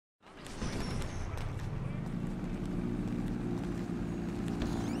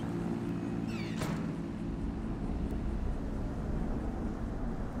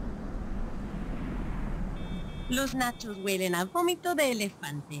Los nachos huelen a vómito de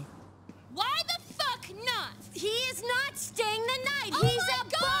elefante. Why the fuck not? He is not staying the night. Oh He's my a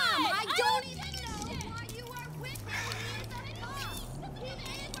God! bum. I I don't don't even know why you are with him. He is a bum. He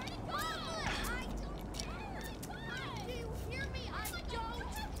is a bum. I don't care. Do you hear me? I don't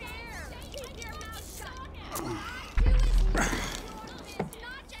care. Keep your mouth shut. I do is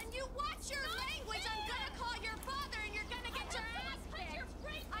not, and you watch your language. I'm gonna call your father, and you're gonna get your ass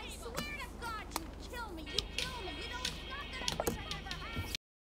kicked. I swear to God, you kill me. You kill me. You know it's not that I wish I never had.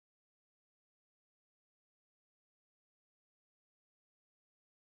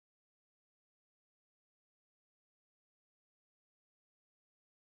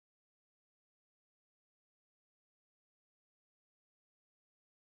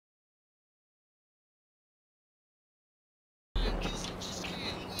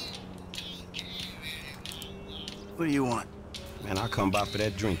 What do you want? Man, I come by for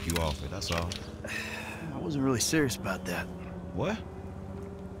that drink you offered, that's all. I wasn't really serious about that. What?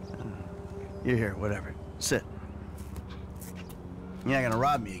 You're here, whatever. Sit. You're not gonna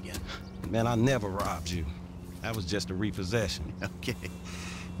rob me again. Man, I never robbed you. That was just a repossession. Okay.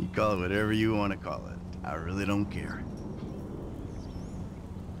 You call it whatever you want to call it. I really don't care.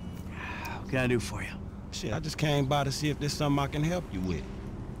 What can I do for you? Shit, I just came by to see if there's something I can help you with.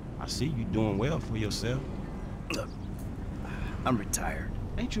 I see you doing well for yourself. Look, I'm retired.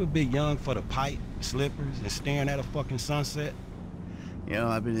 Ain't you a bit young for the pipe, slippers, and staring at a fucking sunset? You know,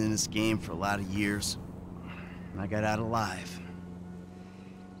 I've been in this game for a lot of years, and I got out alive.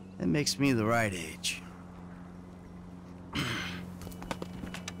 That makes me the right age.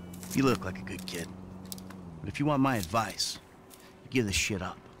 You look like a good kid. But if you want my advice, you give this shit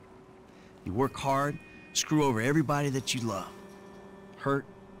up. You work hard, screw over everybody that you love. Hurt,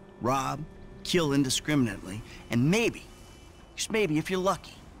 rob, kill indiscriminately, and maybe, just maybe if you're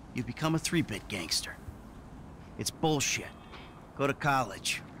lucky, you become a 3-bit gangster. It's bullshit. Go to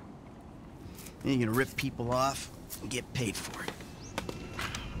college. Then you're gonna rip people off and get paid for it.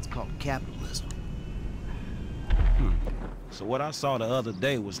 It's called capitalism. So what I saw the other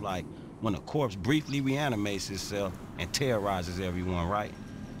day was like when a corpse briefly reanimates itself and terrorizes everyone, right?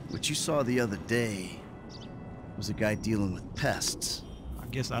 What you saw the other day was a guy dealing with pests. I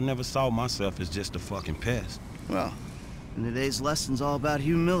guess I never saw myself as just a fucking pest. Well, and today's lesson's all about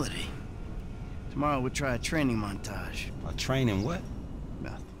humility. Tomorrow we'll try a training montage. A training what?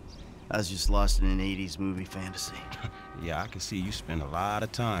 Nothing. I was just lost in an 80s movie fantasy. Yeah, I can see you spend a lot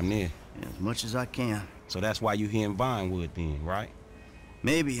of time there. Yeah, as much as I can. So that's why you here in Vinewood then, right?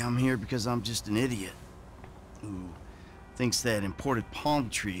 Maybe I'm here because I'm just an idiot who thinks that imported palm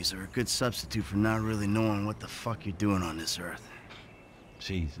trees are a good substitute for not really knowing what the fuck you're doing on this earth.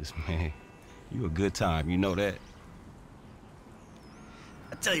 Jesus, man. You a good time, you know that.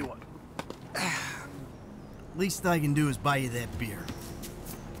 I tell you what. Least I can do is buy you that beer.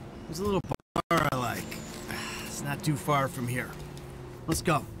 There's a little bar I like. It's not too far from here. Let's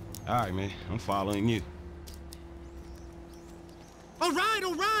go. All right, man. I'm following you. All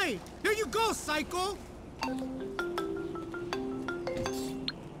right. Here you go, psycho.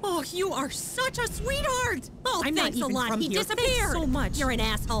 Oh, you are such a sweetheart! Oh, I'm thanks not a even lot. from He here. disappeared. Thanks so much. You're an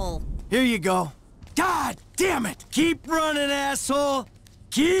asshole. Here you go. God damn it! Keep running, asshole!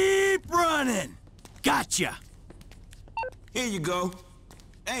 Keep running! Gotcha! Here you go.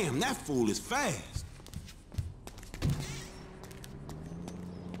 Damn, that fool is fast.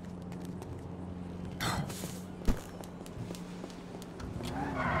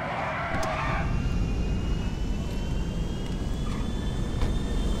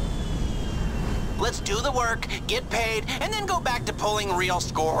 Let's do the work, get paid, and then go back to pulling real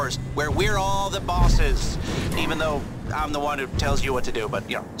scores, where we're all the bosses. Even though I'm the one who tells you what to do, but,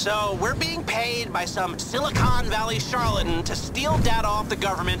 you know. So, we're being paid by some Silicon Valley charlatan to steal data off the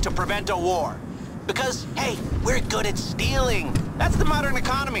government to prevent a war. Because, hey, we're good at stealing. That's the modern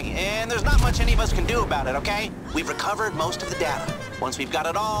economy, and there's not much any of us can do about it, okay? We've recovered most of the data. Once we've got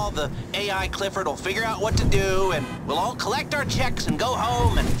it all, the AI Clifford will figure out what to do, and we'll all collect our checks and go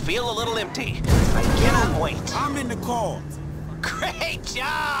home and feel a little empty. I cannot wait. I'm in the car. Great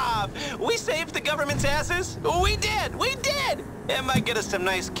job! We saved the government's asses? We did! We did! It might get us some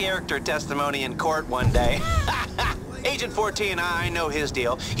nice character testimony in court one day. Agent 14, I know his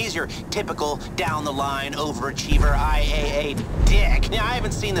deal. He's your typical down-the-line overachiever IAA dick. Now, I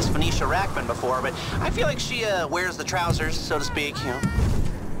haven't seen this Phoenicia Rackman before, but I feel like she wears the trousers, so to speak, you know.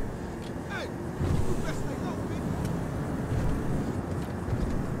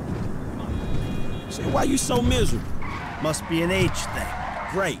 Say, why you so miserable? Must be an age thing.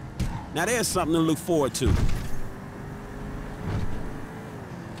 Great. Now there's something to look forward to.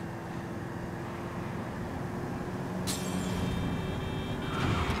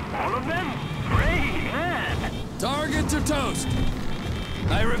 Targets are toast.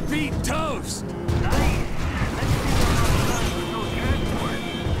 I repeat, toast. Nice. Let's see what those transport.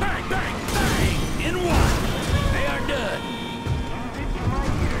 Bang, bang, bang! In one. They are done.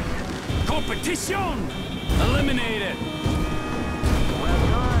 Competition! Eliminated. Well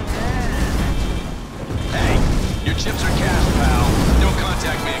done, man. Hey, your chips are cast, pal. Don't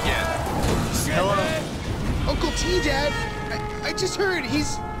contact me again. Hello? Uncle T, Dad. I just heard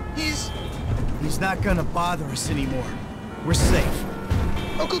he's not gonna bother us anymore. We're safe.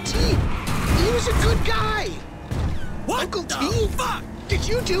 Uncle T, he was a good guy. What Uncle the T? fuck? Did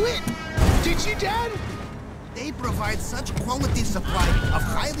you do it? Did you, Dad? They provide such quality supply of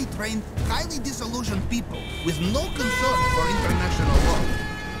highly trained, highly disillusioned people with no concern for international law.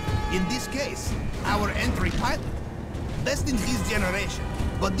 In this case, our entry pilot, best in his generation,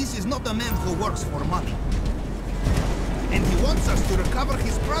 but this is not a man who works for money. And he wants us to recover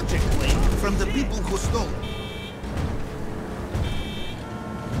his project plane from the people who stole it.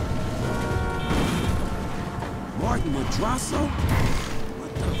 Martin Madrasso?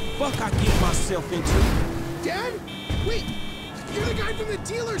 What the fuck I get myself into? Dad? Wait, you're the guy from the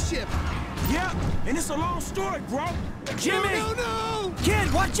dealership. Yeah, and it's a long story, bro. Jimmy! No!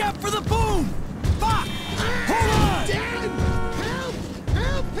 Kid, watch out for the boom! Fuck! Hold on! Dad! Help!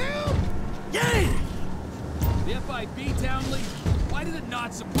 Help! Help! Yay! The FIB town lead. Why did it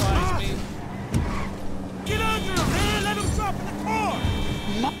not surprise me? Get under him, man! Let him drop in the car!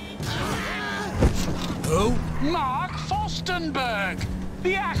 Who? Mark Forstenberg,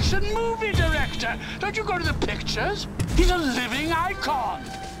 the action movie director. Don't you go to the pictures? He's a living icon.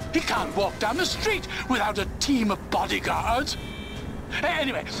 He can't walk down the street without a team of bodyguards.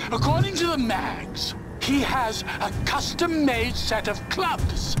 Anyway, according to the mags, he has a custom-made set of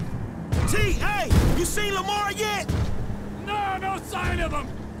clubs. T, hey, you seen Lamar yet? No sign of him.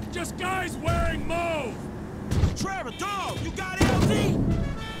 Just guys wearing mauve. Trevor, dog, you got LD?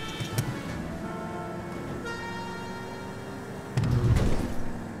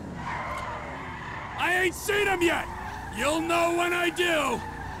 I ain't seen him yet. You'll know when I do.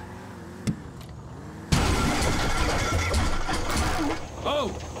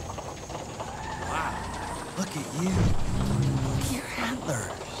 Oh. Wow, look at you. Your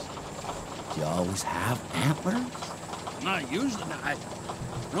antlers. Do you always have antlers? Not usually. I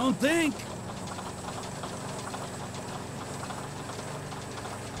don't think.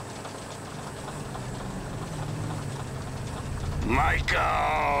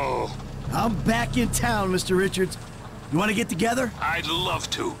 Michael! I'm back in town, Mr. Richards. You want to get together? I'd love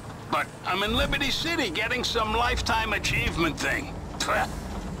to, but I'm in Liberty City getting some lifetime achievement thing.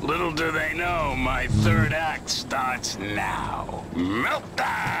 Little do they know, my third act starts now.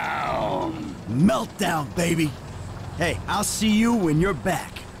 Meltdown! Meltdown, baby. Hey, I'll see you when you're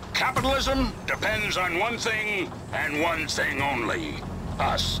back. Capitalism depends on one thing, and one thing only.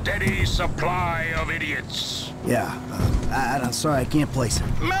 A steady supply of idiots. Yeah, I'm sorry I can't place it.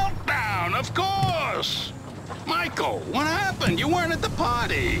 Meltdown, of course! Michael, what happened? You weren't at the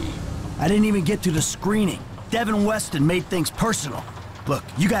party. I didn't even get to the screening. Devin Weston made things personal. Look,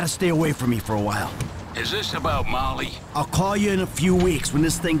 you gotta stay away from me for a while. Is this about Molly? I'll call you in a few weeks when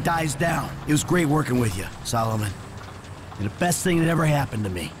this thing dies down. It was great working with you, Solomon. You're the best thing that ever happened to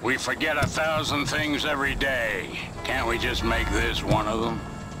me. We forget 1,000 things every day. Can't we just make this one of them?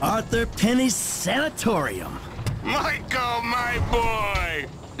 Arthur Penny's Sanatorium. Michael, my boy!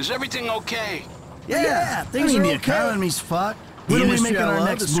 Is everything okay? Yeah, things are okay. The economy's fucked. When are we making our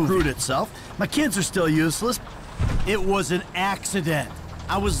next movie? Screwed itself. My kids are still useless. It was an accident.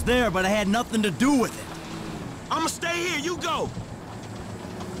 I was there, but I had nothing to do with it. I'ma stay here, you go.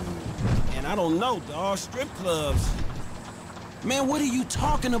 And I don't know, dawg, strip clubs. Man, what are you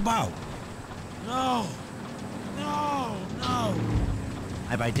talking about? No.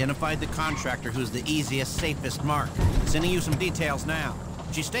 I've identified the contractor who's the easiest, safest mark. Sending you some details now.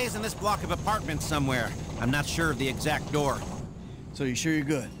 She stays in this block of apartments somewhere. I'm not sure of the exact door. So you sure you're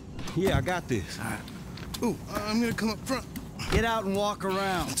good? Yeah, I got this. All right. Ooh, I'm gonna come up front. Get out and walk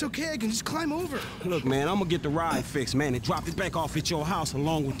around. It's okay, I can just climb over. Look, man, I'm gonna get the ride fixed, man, and drop it back off at your house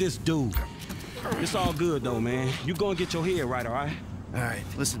along with this dude. It's all good, though, man. You go and get your head right, all right? All right.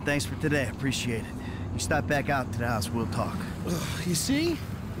 Listen, thanks for today. I appreciate it. You stop back out to the house, we'll talk. You see?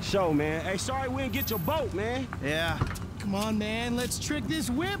 Show, man. Hey, sorry we didn't get your boat, man. Yeah. Come on, man. Let's trick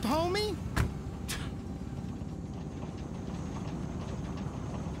this whip, homie.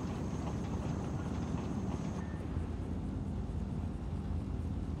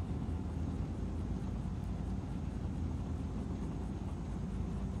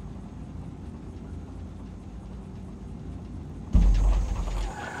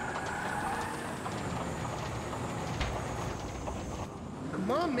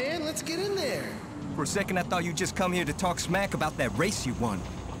 Come on, man, let's get in there. For a second, I thought you'd just come here to talk smack about that race you won.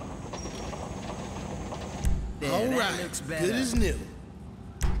 All right, good as new.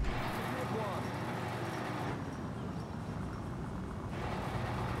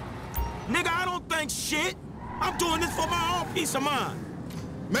 Nigga, I don't think shit. I'm doing this for my own peace of mind.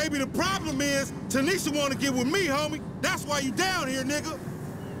 Maybe the problem is Tanisha want to get with me, homie. That's why you down here, nigga.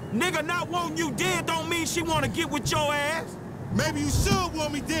 Nigga, not wanting you dead don't mean she want to get with your ass. Maybe you should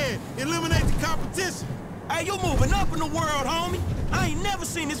want me dead. Eliminate the competition. Hey, you moving up in the world, homie. I ain't never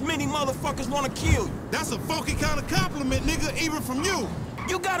seen this many motherfuckers want to kill you. That's a funky kind of compliment, nigga, even from you.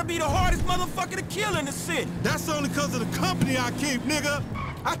 You gotta be the hardest motherfucker to kill in the city. That's only because of the company I keep, nigga.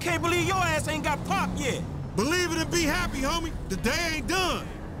 I can't believe your ass ain't got popped yet. Believe it and be happy, homie. The day ain't done.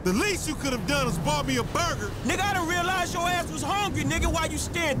 The least you could have done is bought me a burger. Nigga, I done realized your ass was hungry, nigga, while you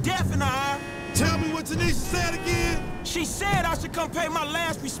staring deaf in the eye. Tell me what Tanisha said again. She said I should come pay my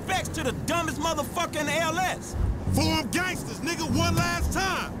last respects to the dumbest motherfucker in the LS. Form gangsters, nigga, one last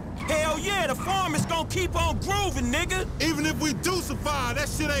time. Hell yeah, the farm is gonna keep on grooving, nigga. Even if we do survive, that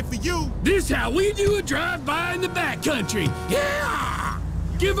shit ain't for you. This how we do a drive-by in the backcountry. Yeah!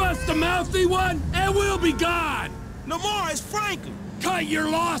 Give us the mouthy one, and we'll be gone. Lamar is Franklin. Cut your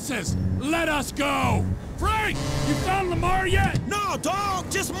losses. Let us go. Frank, you found Lamar yet? No, dog,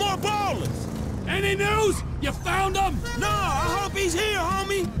 just more ballers. Any news? You found him? No, I hope he's here,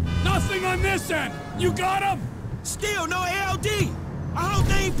 homie. Nothing on this end. You got him? Still no LD. I hope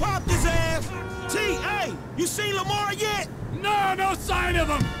they ain't popped his ass. T, hey, you seen Lamar yet? No, no sign of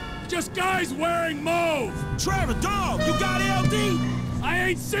him. Just guys wearing mauve. Trevor, dog, you got LD? I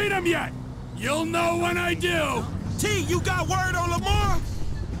ain't seen him yet. You'll know when I do. T, you got word on Lamar?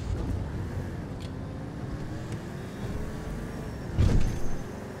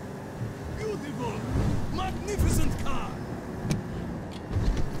 Beautiful. Magnificent car.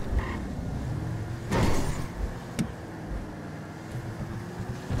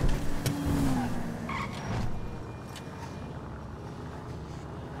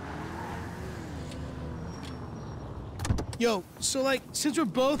 Yo, so like, since we're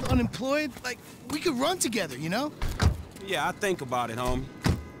both unemployed, like, we could run together, you know? Yeah, I think about it, homie.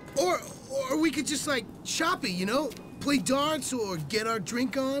 Or we could just, like, shop it, you know? Play darts or get our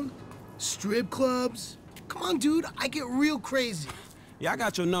drink on. Strip clubs. Come on, dude, I get real crazy. Yeah, I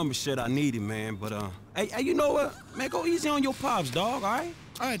got your number, shit, I need it, man, but, hey, you know what? Man, go easy on your pops, dog, all right?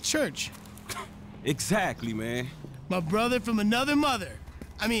 All right, church. Exactly, man. My brother from another mother.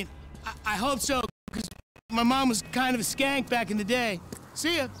 I mean, I hope so, because my mom was kind of a skank back in the day.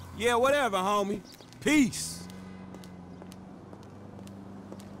 See ya. Yeah, whatever, homie. Peace.